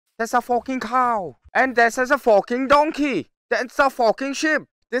That's a fucking cow. And this is a fucking donkey. That's a fucking sheep.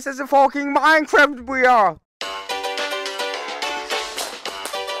 This is a fucking Minecraft we are.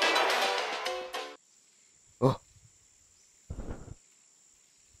 Oh.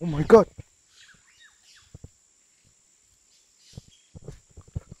 Oh my god.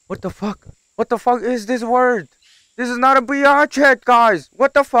 What the fuck? What the fuck is this word? This is not a BR chat, guys.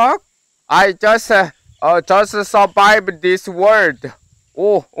 What the fuck? I just survived this word.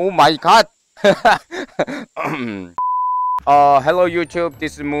 Oh my god. Hello YouTube,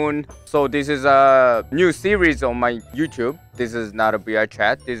 this is Moon. So this is a new series on my YouTube. This is not a BR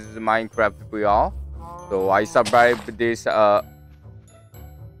chat. This is Minecraft BR. So I survived this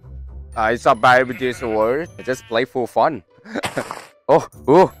word. I just play for fun.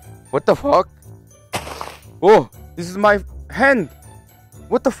 Oh, what the fuck? Oh, this is my hand.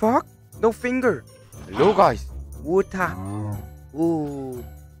 What the fuck? No finger. Hello guys. Water. Ooh.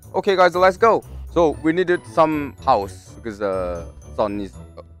 Okay guys, let's go. So we needed some house because the sun is.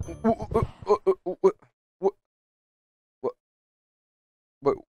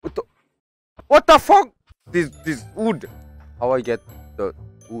 What the fuck? This wood. How I get the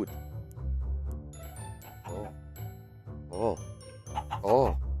wood? Oh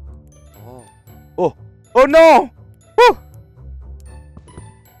no!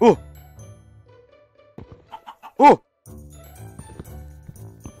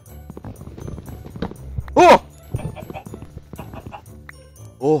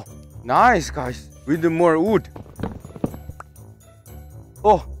 Oh, nice guys. We need more wood.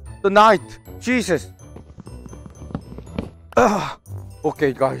 Oh, the night. Jesus.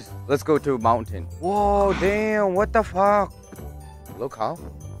 Okay guys, let's go to mountain. Whoa, damn, what the fuck? Look how.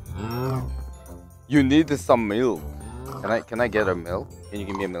 You need some milk. Can I get a milk? Can you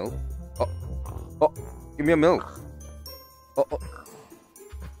give me a milk? Oh, give me a milk. Oh.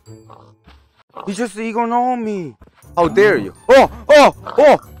 He just ignored me. How dare you? Oh!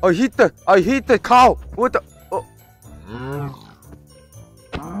 I hit the cow. What the?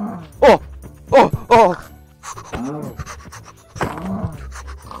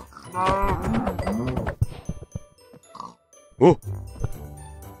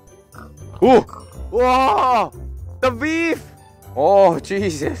 Wow! The beef! Oh,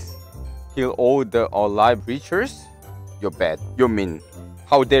 Jesus. Kill all the alive creatures? You're bad. You're mean.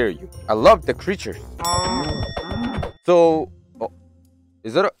 How dare you? I love the creatures. So,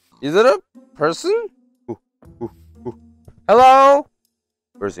 is it a person? Hello?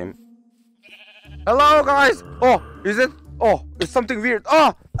 Where's him? Hello, guys. Oh, is it? Oh, it's something weird.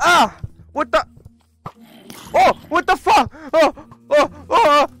 What the? Oh, what the fuck?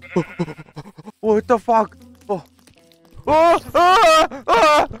 What the fuck?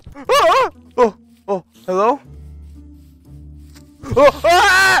 Hello?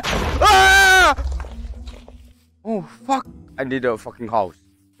 Oh fuck! I need a fucking house.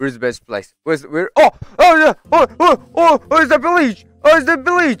 Where's the best place? Where? Oh, it's the village! Oh, it's the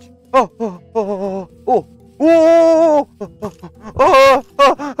village! Help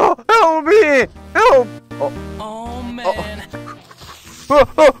me! Help! Oh man!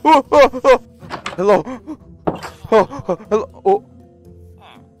 Hello? Hello?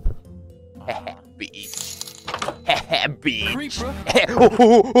 Beach. Beach.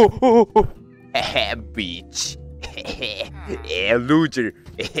 Beach. Loser.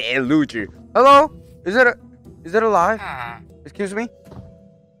 Loser. Hello? Is it alive? Excuse me?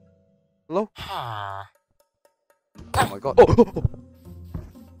 Hello? Oh my god.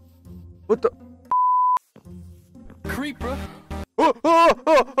 What the? Creeper.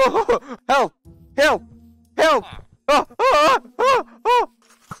 Help! Help! Help! Help!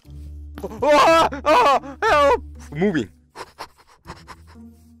 Moving.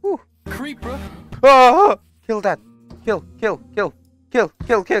 Creeper. Kill that. Kill.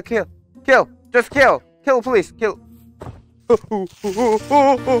 Just kill. Kill, please. Kill.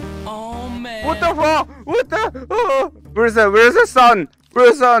 Oh man. What the fuck? What the? Where's the sun?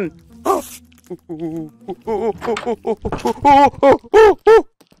 Where's the sun?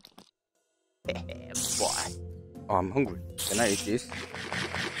 Boy. Oh, I'm hungry. Can I eat this?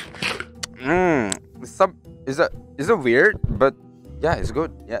 Is it weird? But yeah, it's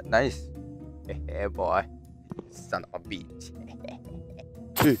good. Yeah, nice. Hey boy. Son of a bitch.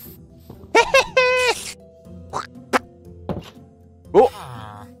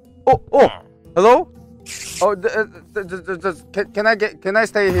 Hello? Oh, can I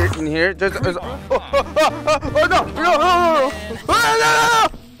stay here in here? Just oh no!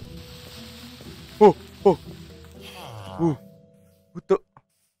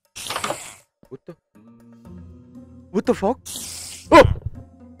 What the fuck?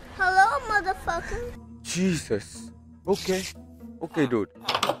 Jesus. Okay. Okay, dude.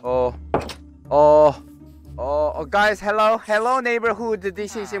 Oh. Oh. Oh, guys, hello, neighborhood.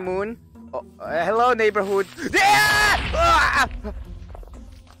 This is Moon. Oh, hello, neighborhood. Ah! Ah!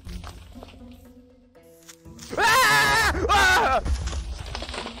 Ah!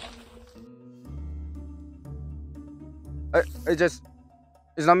 I just,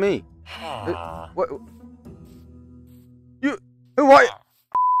 it's not me. What? You, what?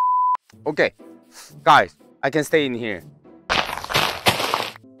 Okay, guys, I can stay in here.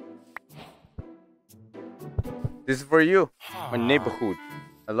 This is for you, my neighborhood.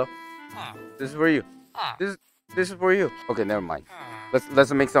 Hello? This is for you. This is for you. Okay, never mind.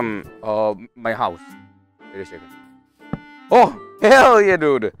 Let's make some my house. Wait a second. Oh, hell yeah,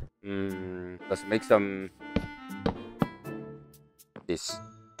 dude. Let's make some this.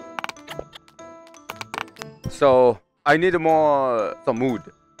 So I need more some wood.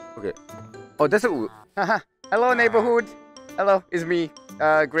 Okay. Oh, that's a wood. Hello, neighborhood. Hello, it's me.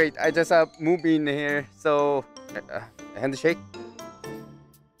 Great. I just moved in here. So handshake.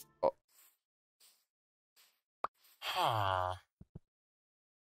 Oh.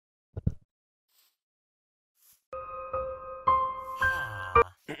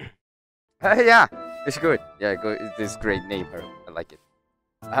 Yeah, it's good. Yeah, good. It's great name. Her. I like it.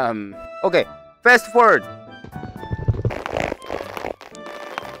 Okay. Fast forward.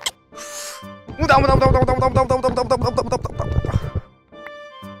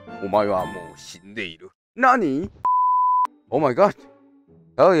 お前はもう死んでいる。何? Oh my god.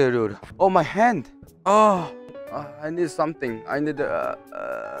 Hell yeah, dude. Oh, my hand. Oh, I need something. I need a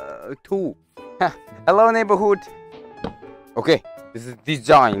tool. Hello, neighborhood. Okay, this is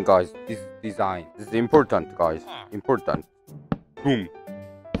design, guys. This is design. This is important, guys. Important. Boom.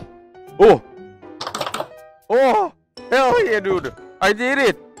 Oh. Oh, hell yeah, dude. I did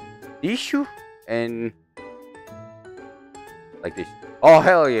it. Issue and like this. Oh,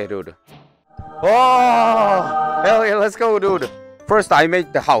 hell yeah, dude. Oh, hell yeah, let's go, dude. First, I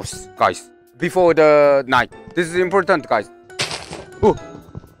make the house, guys, before the night. This is important, guys. Oh,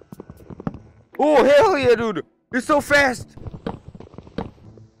 oh, hell yeah, dude. It's so fast.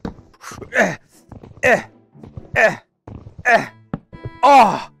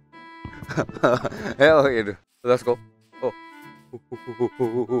 Oh, hell yeah, dude. Let's go.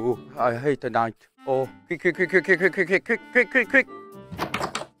 Oh, I hate the night. Oh, quick.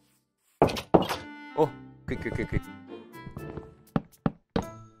 Oh, quick.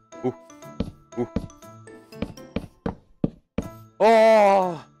 Ooh.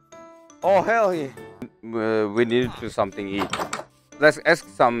 Oh, hell yeah. We need to something eat. Let's ask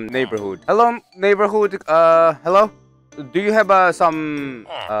some neighborhood. Hello, neighborhood. Hello. Do you have some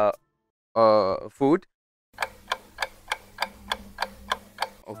food?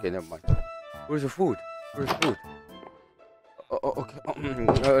 Okay, never mind. Where's the food? Okay.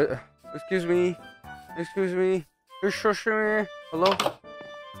 Excuse me. Excuse me.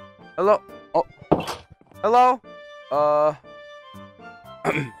 Hello. Oh. Hello.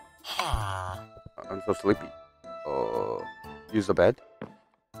 I'm so sleepy. Use the bed.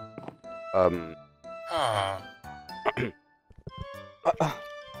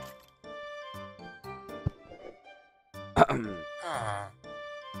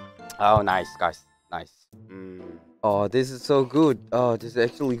 Oh, nice, guys. Nice. Oh, this is so good. Oh, this is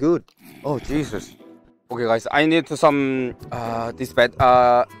actually good. Oh, Jesus. Okay, guys, I need to some this bed.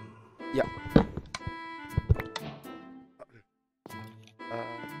 Yeah.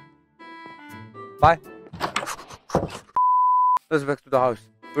 Bye. Let's back to the house.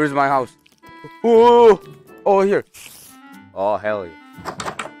 Where's my house? Oh, here. Oh, hell yeah.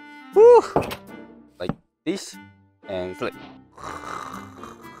 Woo! Like this and flip.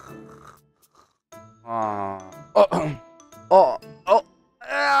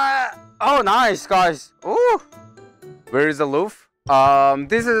 Oh, nice, guys. Ooh. Where is the roof?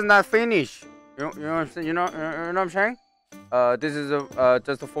 This is not finished. You know what I'm saying? You know what I'm saying? This is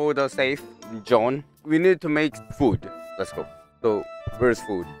just for the safe zone. We need to make food. Let's go. So, where's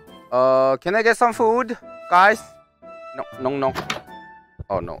food? Can I get some food, guys? No.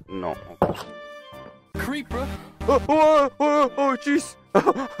 Oh, no. Okay. Creeper. Oh, jeez.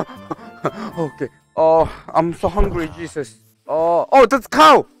 Okay. Oh, I'm so hungry, Jesus. Oh, that's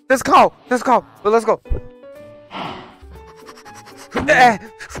cow. Let's go.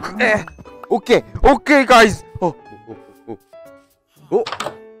 Okay, guys. Oh,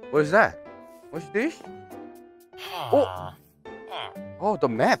 what is that? What's this? Oh, the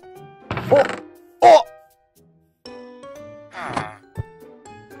map. Oh.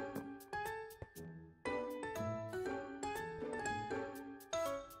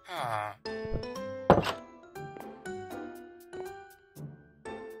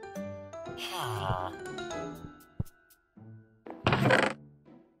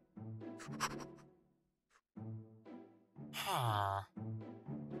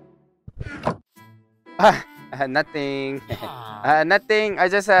 Nothing. Nothing. I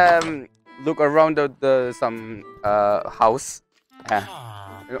just look around some house.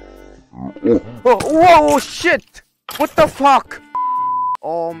 Whoa, shit! What the fuck?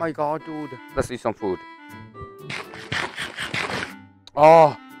 Oh my god, dude. Let's eat some food.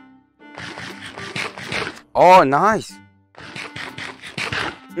 Oh. Oh, nice.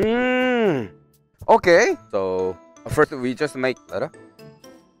 Okay. So first we just make letter.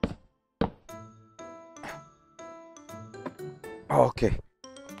 Okay.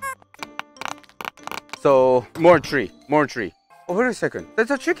 So more tree. Oh, wait a second.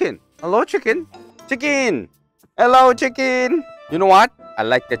 That's a chicken. Hello, chicken. Chicken. Hello, chicken. You know what? I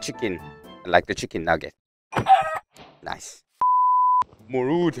like the chicken. I like the chicken nugget. Nice. More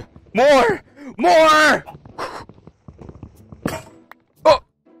wood. More. Oh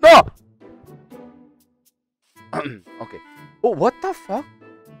no. Okay. Oh, what the fuck?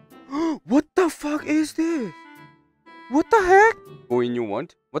 What the fuck is this? What the heck? Go in you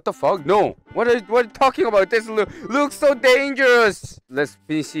want? What the fuck? No. What are you talking about? This looks so dangerous. Let's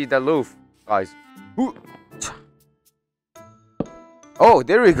see the roof, guys. Ooh. Oh,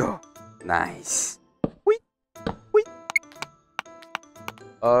 there we go. Nice. Wait.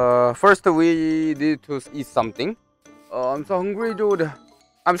 First we need to eat something. I'm so hungry, dude.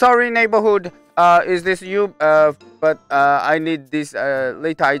 I'm sorry, neighborhood. Is this you? But I need this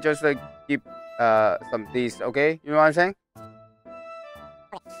later. I just keep some these. Okay, you know what I'm saying?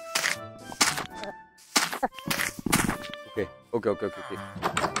 Okay. Oh,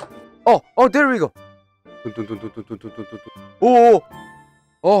 there we go.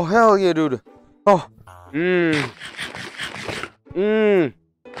 Oh, hell yeah, dude. Oh,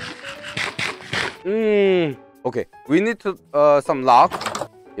 Okay, we need to some log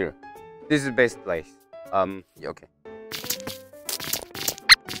here. This is the best place. Yeah, okay.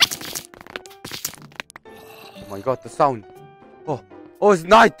 Oh my god, the sound. Oh, it's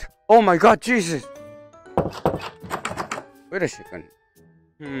night. Oh my god, Jesus. Wait a second.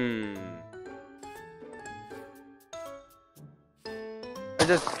 I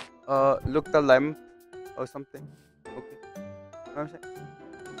just look the lamp or something. Okay. What I'm saying?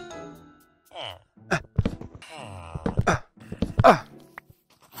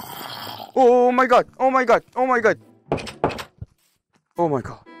 Oh my god.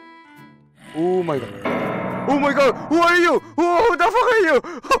 Who are you? Who the fuck are you?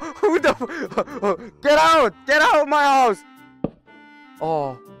 Who the Get out of my house.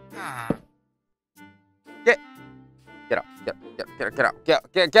 Oh. Get out.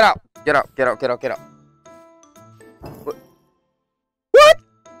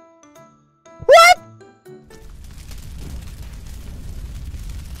 What?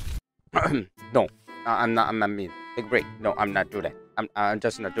 No, I'm not mean. Take a break. No, I'm not do that. I'm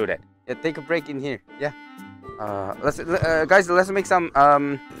just not do that. Yeah, take a break in here. Yeah. Guys, let's make some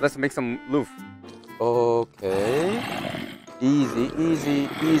loaf. Okay. Easy.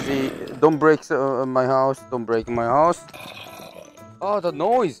 Don't break my house. Oh, the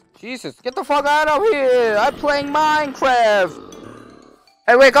noise. Jesus, get the fuck out of here. I'm playing Minecraft.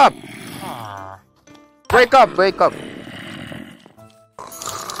 Hey, wake up.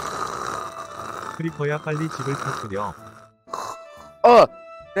 크리퍼야 빨리 집을 탔으렴.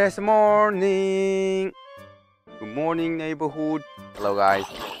 This morning. Good morning, neighborhood. Hello, guys.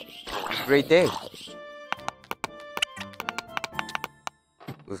 Great day.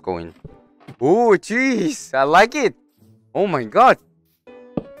 Let's go in. Oh, jeez. I like it. Oh, my God.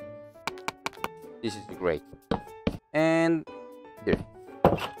 This is great. And here.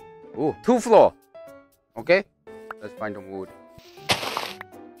 Oh, 2 floor. Okay. Let's find some wood.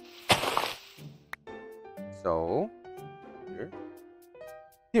 So,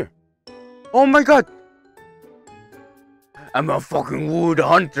 here. Oh my god! I'm a fucking wood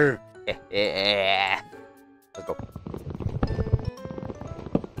hunter. Let's go.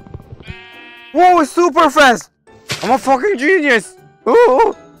 Whoa, it's super fast! I'm a fucking genius!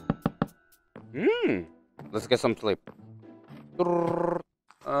 Ooh. Let's get some sleep.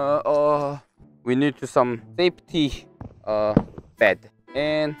 We need to some safety bed.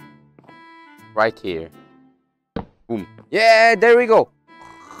 And right here. Boom. Yeah, there we go.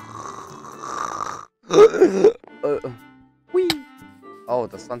 Whee. Oh,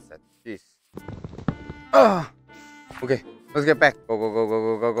 the sunset. Jeez. Okay, let's get back.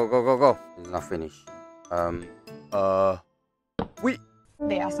 Go. It's not finished.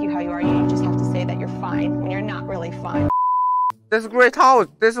 They ask you how you are, you just have to say that you're fine when you're not really fine. This is a great house.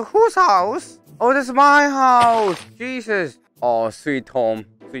 This is whose house? Oh, this is my house. Jesus. Oh, sweet home.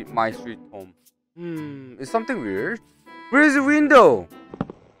 My sweet home. It's something weird. Where is the window?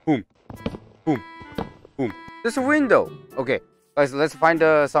 Boom. There's a window. Okay, guys, let's find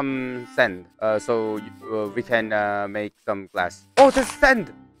some sand. So we can make some glass. Oh, there's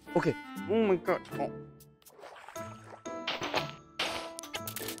sand. Okay. Oh my god.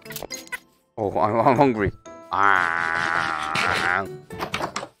 Oh, I'm hungry. Ah.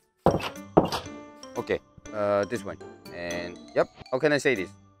 Okay. This one. And yep. How can I say this?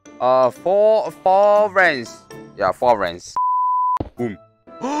 Four ranks. Yeah, 4 ranks. Boom.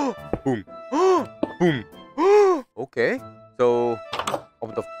 Boom. Boom. Okay. So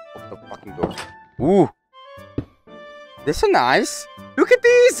open the fucking door. Ooh. This is nice. Look at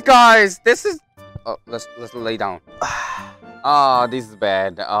these guys. This is. Oh, let's lay down. Ah, this is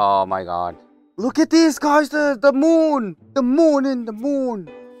bad. Oh my god. Look at these guys. The moon. The moon in the moon.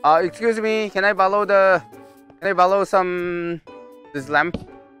 Excuse me. Can I borrow some this lamp?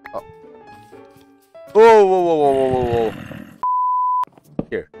 Oh. Whoa, whoa, whoa, whoa, whoa, whoa.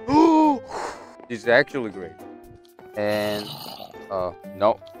 Here. This is actually great. And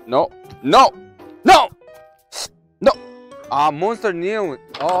no. Monster knew.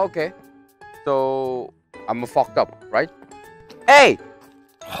 Oh, okay. So I'm fucked up, right? Hey!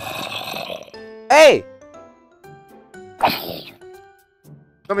 Hey!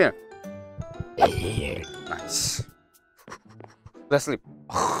 Come here. Nice. Let's sleep.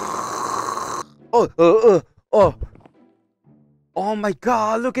 Oh my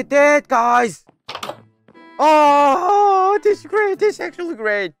god, look at that, guys! Oh, this is great. This is actually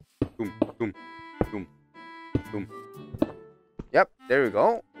great. Boom, boom, boom, boom. Yep, there we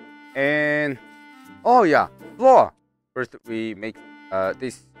go. And oh yeah, floor. First we make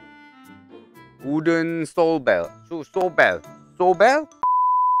this wooden soul bell. Soul bell.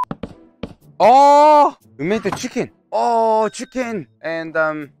 Oh, we made the chicken. Oh, chicken. And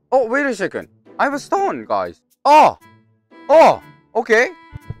oh, wait a second. I have a stone, guys. Oh, okay.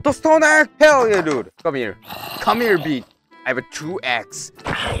 The stone axe. Hell yeah, dude. Come here, beat. I have a 2 axe.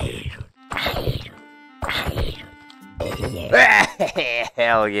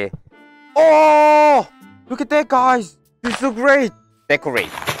 Hell yeah. Oh, look at that, guys. This is so great. Decorate.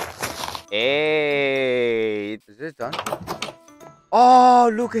 Hey, is this done? Oh,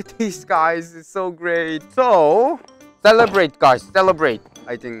 look at these guys. It's so great. So, celebrate, guys. Celebrate.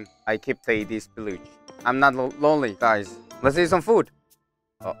 I think I keep saying this village. I'm not lonely, guys. Let's eat some food.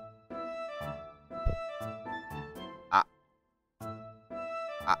 Oh.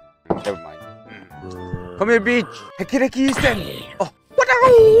 Never mind. Come here, beach. Hekireki sen. Oh, what?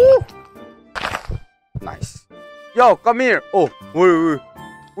 Nice. Yo, come here. Oh, wait.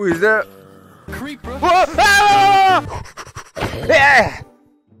 Who is that? Creep, bro. Yeah.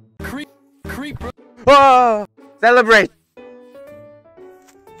 Creep, bro. Oh, celebrate.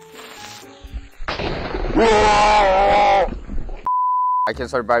 I can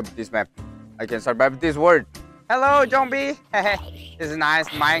survive this map. I can survive this world. Hello, zombie. This is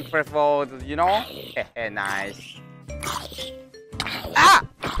nice microphone, you know? Nice. Ah!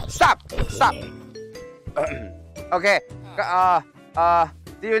 Stop! Okay.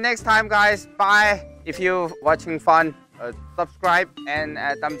 See you next time, guys. Bye. If you're watching fun, subscribe and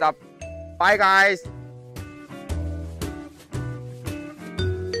thumbs up. Bye, guys.